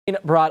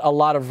It brought a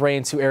lot of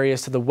rain to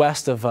areas to the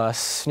west of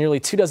us. Nearly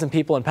 24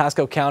 people in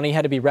Pasco County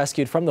had to be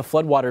rescued from the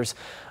floodwaters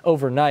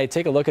overnight.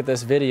 Take a look at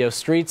this video.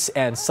 Streets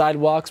and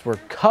sidewalks were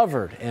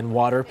covered in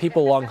water.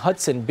 People along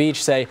Hudson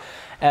Beach say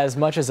as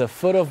much as a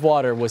foot of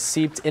water was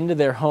seeped into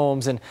their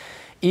homes, and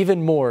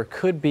even more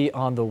could be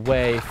on the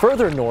way.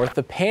 Further north,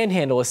 the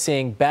Panhandle is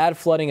seeing bad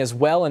flooding as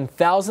well, and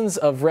thousands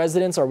of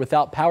residents are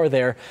without power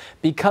there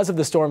because of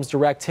the storm's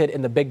direct hit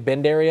in the Big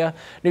Bend area.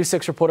 News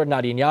 6 reporter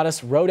Nadia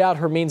Llanes rode out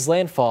Hermine's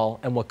landfall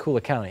in Wakulla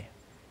County.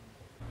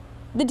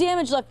 The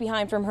damage left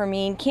behind from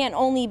Hermine can't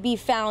only be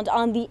found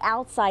on the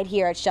outside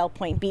here at Shell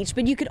Point Beach,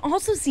 but you could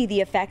also see the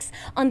effects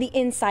on the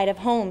inside of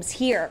homes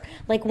here,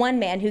 like one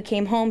man who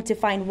came home to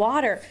find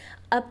water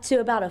up to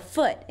about a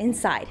foot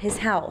inside his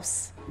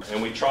house.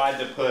 And we tried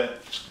to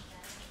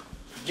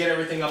get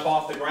everything up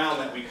off the ground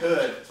that we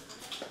could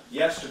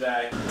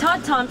yesterday.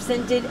 Todd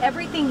Thompson did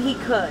everything he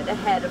could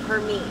ahead of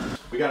Hermine.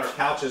 We got our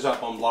couches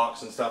up on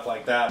blocks and stuff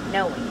like that.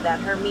 Knowing that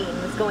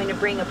Hermine was going to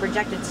bring a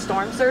projected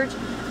storm surge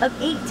of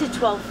 8 to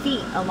 12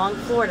 feet along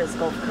Florida's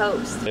Gulf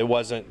Coast. It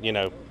wasn't,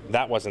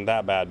 that wasn't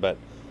that bad, but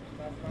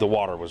the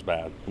water was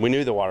bad. We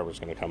knew the water was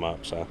going to come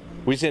up, so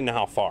we just didn't know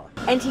how far.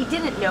 And he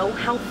didn't know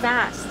how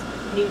fast.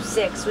 News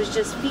 6 was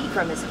just feet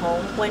from his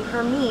home when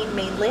Hermine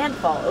made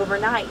landfall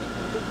overnight,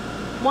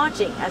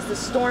 watching as the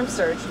storm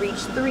surge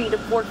reached 3 to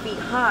 4 feet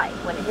high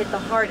when it hit the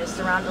hardest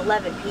around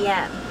 11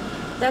 p.m.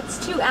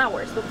 That's 2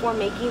 hours before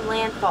making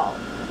landfall.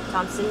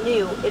 Thompson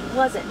knew it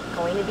wasn't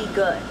going to be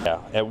good. Yeah,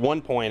 at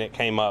one point it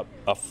came up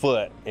a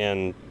foot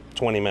in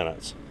 20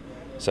 minutes.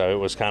 So it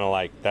was kind of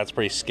like, that's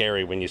pretty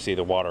scary when you see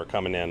the water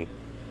coming in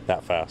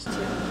that fast.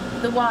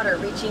 The water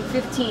reaching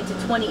 15 to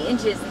 20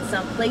 inches in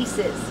some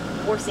places,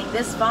 forcing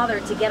this father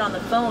to get on the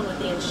phone with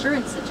the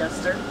insurance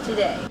adjuster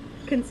today.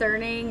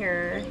 Concerning,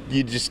 or?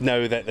 You just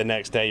know that the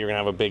next day you're gonna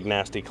have a big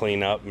nasty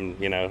cleanup,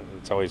 and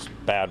it's always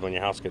bad when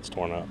your house gets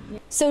torn up.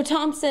 So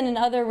Thompson and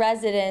other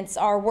residents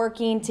are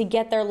working to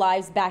get their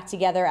lives back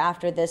together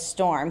after this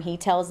storm. He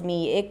tells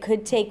me it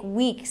could take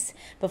weeks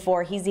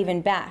before he's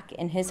even back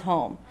in his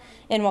home.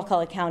 In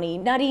Wakulla County,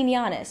 Nadia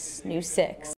Llanes, News 6.